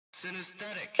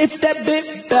If that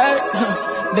bit back,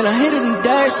 then I hit it and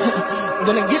dash,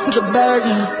 then I get to the bag,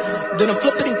 then I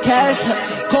flip it in cash,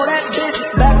 call that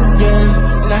bitch back again,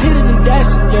 and I hit it and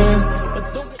dash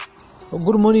again.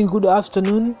 Good morning, good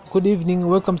afternoon, good evening.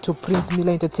 Welcome to Prince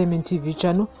Miller Entertainment TV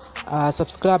channel.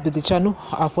 Subscribe to the channel.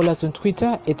 Follow us on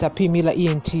Twitter at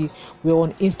 @PMillerENT. We are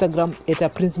on Instagram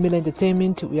at Prince Miller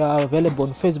Entertainment. We are available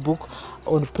on Facebook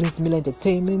on Prince Miller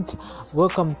Entertainment.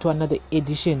 Welcome to another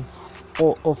edition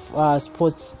of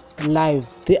Sports Live.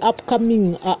 The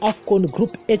upcoming AFCON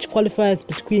Group H qualifiers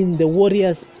between the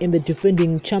Warriors and the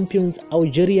defending champions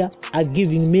Algeria are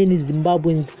giving many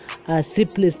Zimbabweans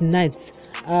sleepless nights.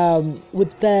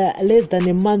 With less than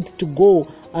a month to go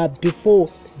before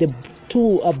the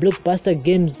two blockbuster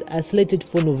games are slated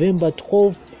for November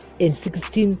 12 and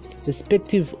 16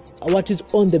 respective, what is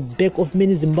on the back of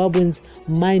many Zimbabweans'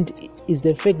 mind is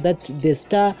the fact that the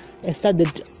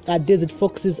star-studded Desert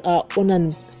Foxes are on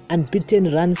an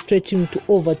unbeaten run stretching to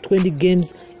over 20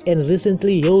 games and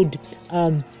recently held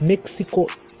Mexico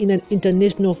in an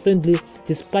international friendly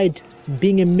despite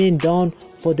being a man down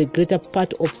for the greater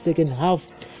part of second half.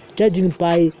 Judging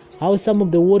by how some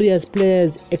of the Warriors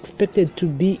players expected to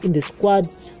be in the squad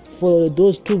for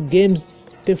those two games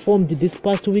performed this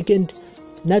past weekend,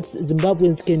 not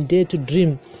Zimbabweans can dare to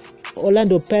dream.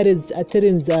 Orlando Pirates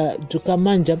Terence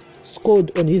Dukamanja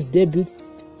scored on his debut,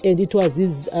 and it was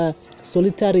his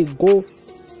solitary goal,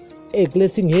 a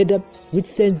glancing header, which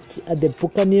sent the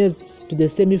Buccaneers to the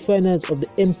semi-finals of the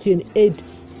MTN 8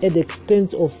 at the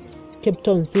expense of Cape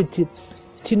Town City.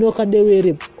 Tino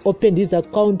Kadewere opened his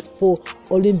account for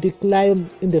Olympic Lyon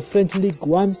in the French League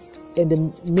One, and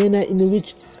the manner in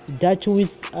which Dutch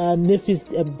Memphis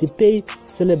Depay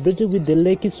celebrated with the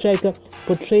Lakey striker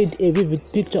portrayed a vivid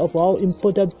picture of how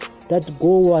important that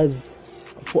goal was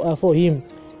for him.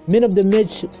 Man of the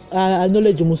match,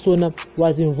 Knowledge Musona,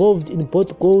 was involved in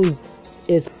both goals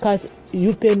as Cas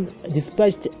Eupen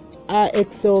dispatched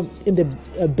RXL in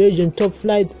the Belgian top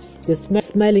flight. The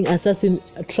smiling assassin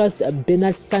trusts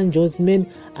Bernard Sanjo's men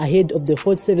ahead of the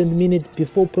 47th minute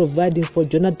before providing for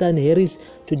Jonathan Harris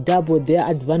to double their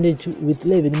advantage with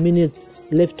 11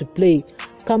 minutes left to play.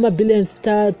 Kama Billions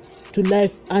start to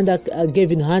life under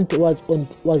Gavin Hunt was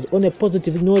on a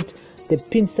positive note. The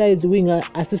pin-sized winger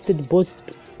assisted both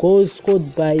goals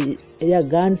scored by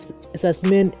Yagans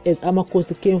Sasman as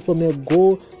Amakosi came from a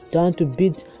goal down to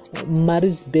beat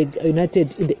Maritzburg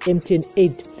United in the MTN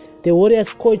 8. The Warriors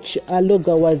coach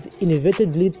Loga was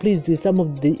inevitably pleased with some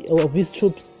of his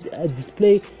troops'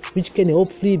 display, which can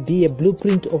hopefully be a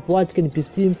blueprint of what can be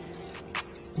seen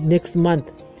next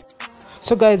month.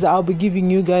 So guys, I'll be giving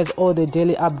you guys all the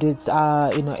daily updates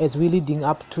as we leading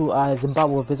up to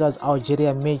Zimbabwe versus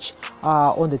Algeria match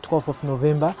on the 12th of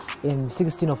November and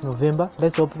 16th of November.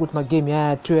 Let's hope with my game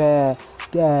to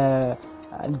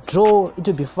draw, it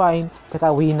will be fine, take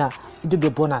a winner, it will be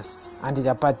a bonus, and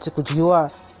but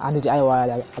kujiwa and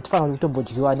atifana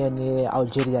kutombojiwa ne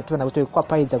Algeria atifana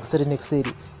kutokwapaiza kuseri next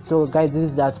series. So guys,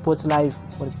 this is Sports Live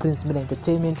on Prince Miller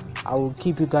Entertainment. I will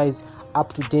keep you guys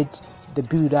up to date, the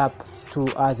build up to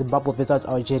Zimbabwe versus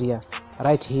Algeria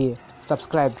right here.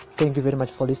 Subscribe. Thank you very much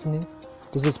for listening.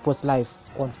 This is Sports Live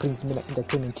on Prince Miller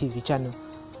Entertainment TV channel.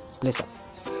 Bless up.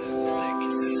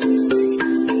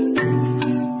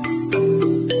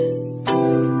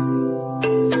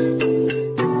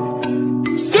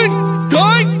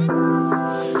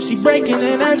 She breaking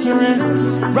and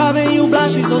entering, robbing you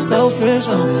blind, she so selfish,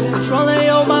 controlling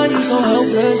your mind, you so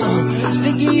helpless,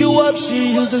 sticking you up,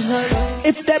 she uses her.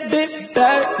 If that bit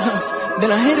back,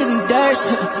 then I hit it and dash,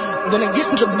 then I get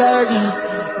to the bag,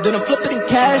 then I flip it in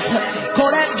cash,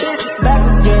 call that bitch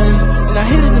back again, and I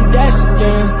hit it and dash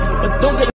again, but don't get